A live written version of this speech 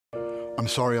I'm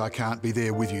sorry I can't be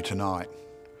there with you tonight.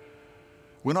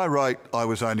 When I wrote I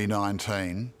was only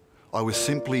 19, I was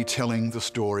simply telling the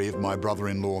story of my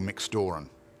brother-in-law, Mick Storen.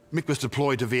 Mick was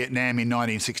deployed to Vietnam in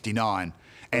 1969,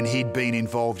 and he'd been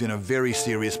involved in a very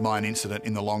serious mine incident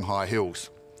in the Long High Hills.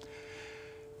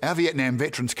 Our Vietnam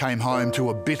veterans came home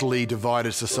to a bitterly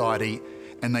divided society,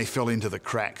 and they fell into the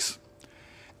cracks.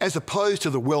 As opposed to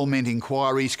the well-meant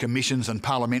inquiries, commissions and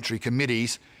parliamentary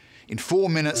committees, in 4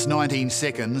 minutes 19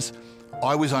 seconds,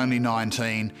 I was only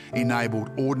 19 enabled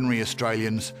ordinary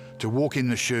Australians to walk in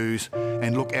the shoes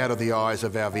and look out of the eyes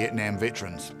of our Vietnam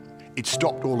veterans. It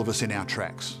stopped all of us in our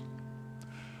tracks.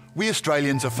 We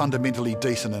Australians are fundamentally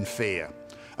decent and fair,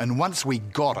 and once we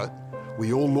got it,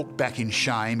 we all look back in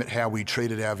shame at how we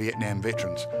treated our Vietnam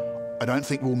veterans. I don't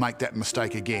think we'll make that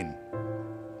mistake again.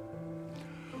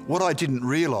 What I didn't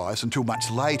realise until much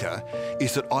later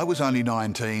is that I was only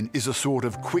 19 is a sort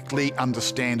of quickly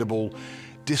understandable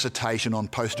dissertation on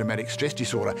post-traumatic stress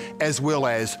disorder, as well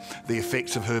as the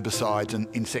effects of herbicides and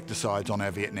insecticides on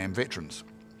our Vietnam veterans.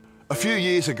 A few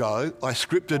years ago, I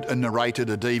scripted and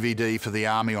narrated a DVD for the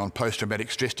Army on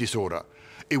post-traumatic stress disorder.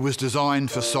 It was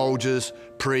designed for soldiers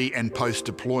pre- and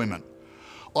post-deployment.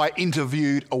 I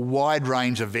interviewed a wide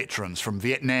range of veterans from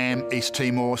Vietnam, East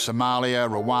Timor, Somalia,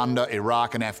 Rwanda,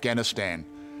 Iraq and Afghanistan.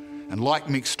 And like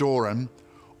Mick Storen,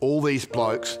 all these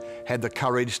blokes had the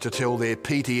courage to tell their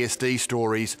PTSD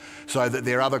stories so that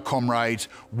their other comrades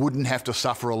wouldn't have to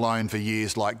suffer alone for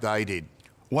years like they did.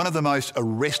 One of the most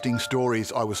arresting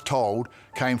stories I was told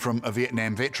came from a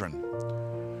Vietnam veteran.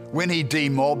 When he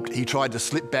demobbed, he tried to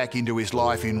slip back into his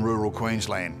life in rural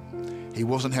Queensland. He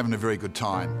wasn't having a very good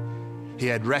time. He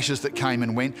had rashes that came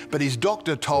and went, but his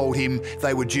doctor told him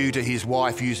they were due to his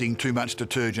wife using too much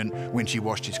detergent when she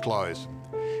washed his clothes.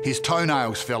 His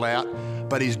toenails fell out,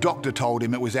 but his doctor told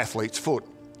him it was athlete's foot.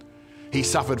 He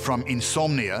suffered from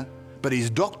insomnia, but his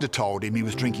doctor told him he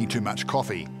was drinking too much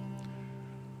coffee.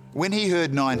 When he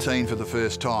heard 19 for the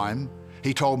first time,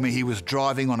 he told me he was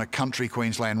driving on a country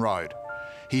Queensland road.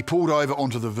 He pulled over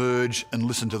onto the verge and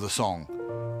listened to the song,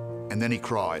 and then he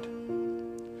cried.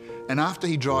 And after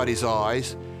he dried his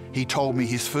eyes, he told me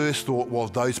his first thought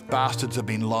was, those bastards have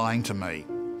been lying to me.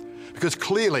 Because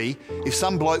clearly, if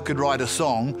some bloke could write a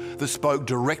song that spoke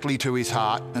directly to his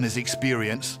heart and his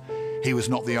experience, he was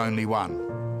not the only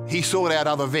one. He sought out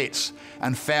other vets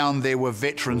and found there were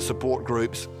veteran support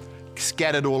groups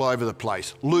scattered all over the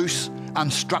place, loose,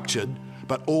 unstructured,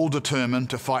 but all determined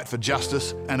to fight for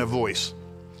justice and a voice.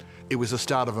 It was the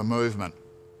start of a movement.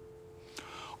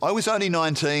 I was only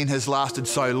 19 has lasted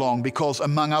so long because,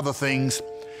 among other things,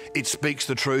 it speaks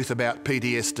the truth about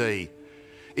PTSD.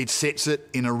 It sets it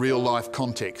in a real-life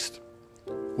context.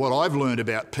 What I've learned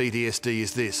about PTSD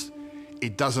is this: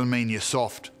 it doesn't mean you're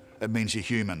soft, it means you're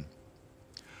human.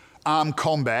 Armed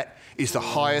combat is the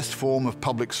highest form of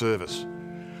public service.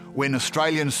 When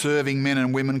Australian serving men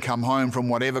and women come home from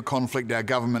whatever conflict our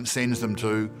government sends them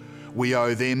to, we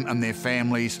owe them and their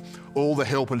families all the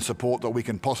help and support that we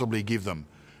can possibly give them.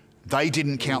 They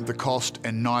didn't count the cost,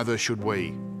 and neither should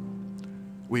we.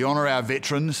 We honour our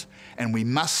veterans, and we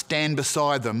must stand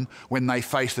beside them when they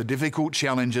face the difficult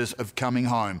challenges of coming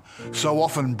home, so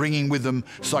often bringing with them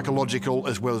psychological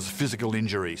as well as physical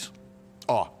injuries.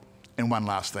 Oh, and one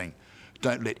last thing.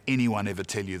 Don't let anyone ever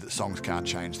tell you that songs can't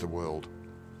change the world.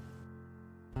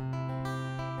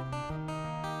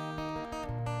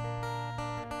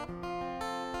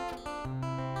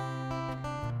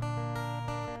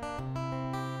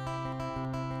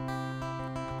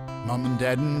 Mum and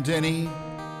Dad and Denny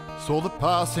saw the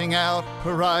passing out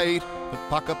parade at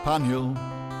Puckapunyal.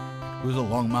 It was a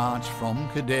long march from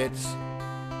cadets.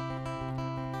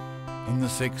 And the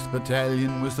 6th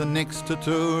Battalion was the next to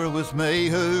tour. It was me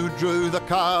who drew the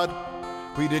card.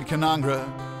 We did Canungra,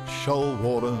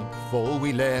 Shoalwater before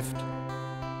we left.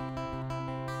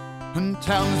 And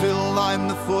Townsville lined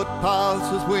the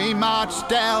footpaths as we marched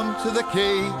down to the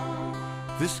quay.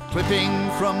 This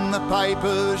clipping from the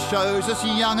paper shows us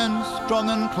young and strong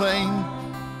and clean.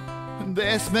 And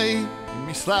there's me in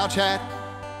me slouch hat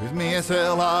with me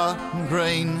SLR and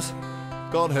greens.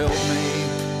 God help me,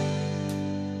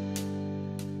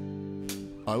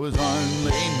 I was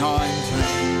only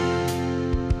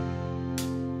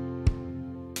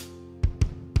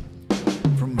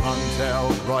 19. From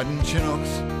Huntow, Brighton,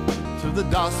 Chinooks to the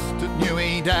dust at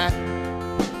Newey Dat,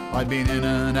 I'd been in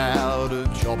and out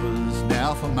of jobbers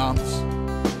now for months.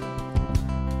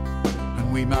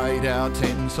 And we made our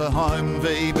tents a home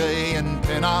VB and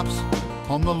pin-ups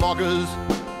on the loggers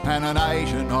and an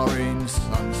Asian orange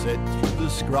sunset through the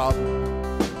scrub.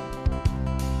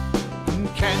 And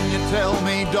can you tell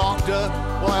me, doctor,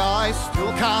 why I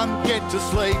still can't get to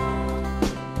sleep?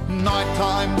 Night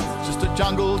time, just a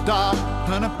jungle dark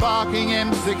and a barking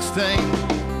M16.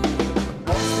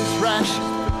 What's this rash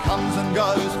that comes and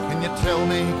goes? Can you tell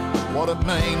me what it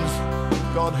means?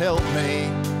 God help me.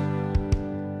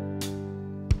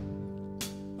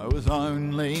 I was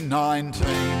only 19.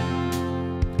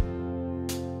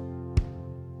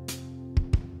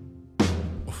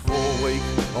 A 4-week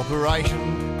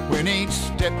operation when each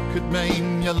step could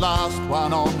mean your last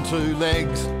one on 2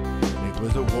 legs. It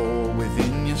was a war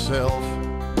within yourself,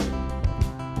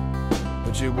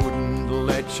 but you wouldn't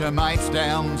let your mates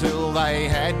down till they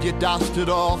had you dusted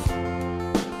off.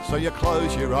 So you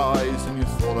closed your eyes and you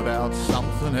thought about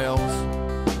something else.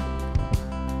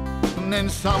 And then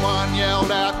someone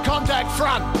yelled out, "Contact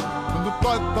front!" and the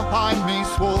bloke behind me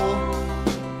swore.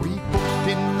 We booked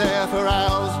in there for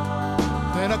hours,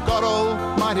 then it got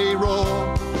almighty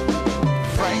raw.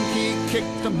 Frankie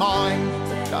kicked a mine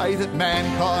the day that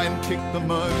mankind kicked the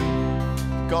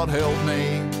moon. God help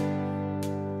me.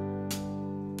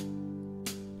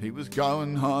 He was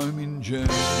going home in June.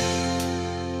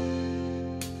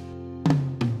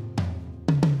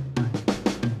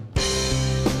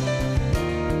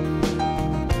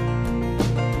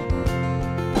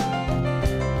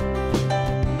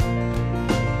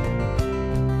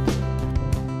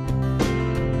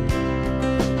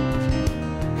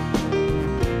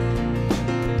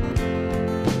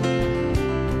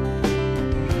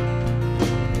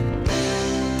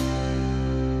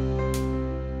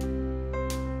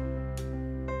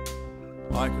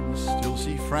 I can still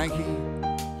see Frankie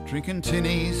drinking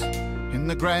tinnies in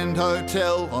the Grand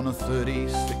Hotel on a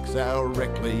 36-hour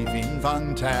rec leave in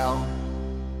Vung Tau.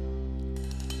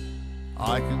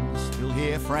 I can still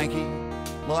hear Frankie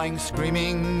lying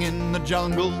screaming in the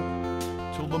jungle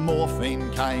till the morphine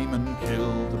came and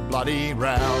killed the bloody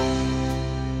row.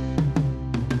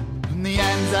 And the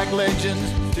Anzac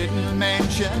legends didn't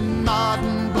mention mud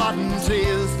and blood and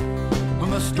tears,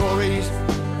 and the stories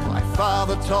my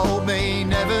father told me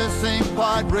never seemed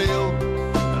quite real.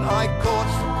 And I caught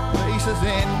some pieces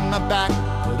in the back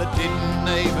that I didn't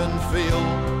even feel.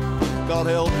 God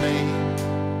help me.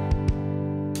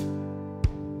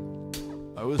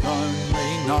 I was only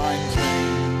 19.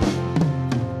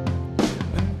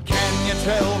 And can you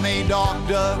tell me,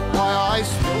 doctor, why I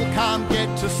still can't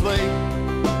get to sleep?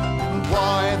 And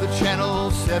why the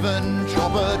Channel 7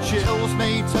 chopper chills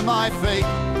me to my feet?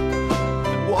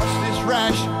 And what's this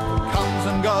rash that comes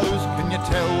and goes? Can you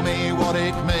tell me what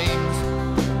it means?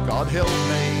 God help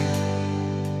me.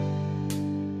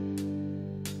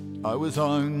 I was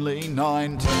only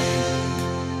 19.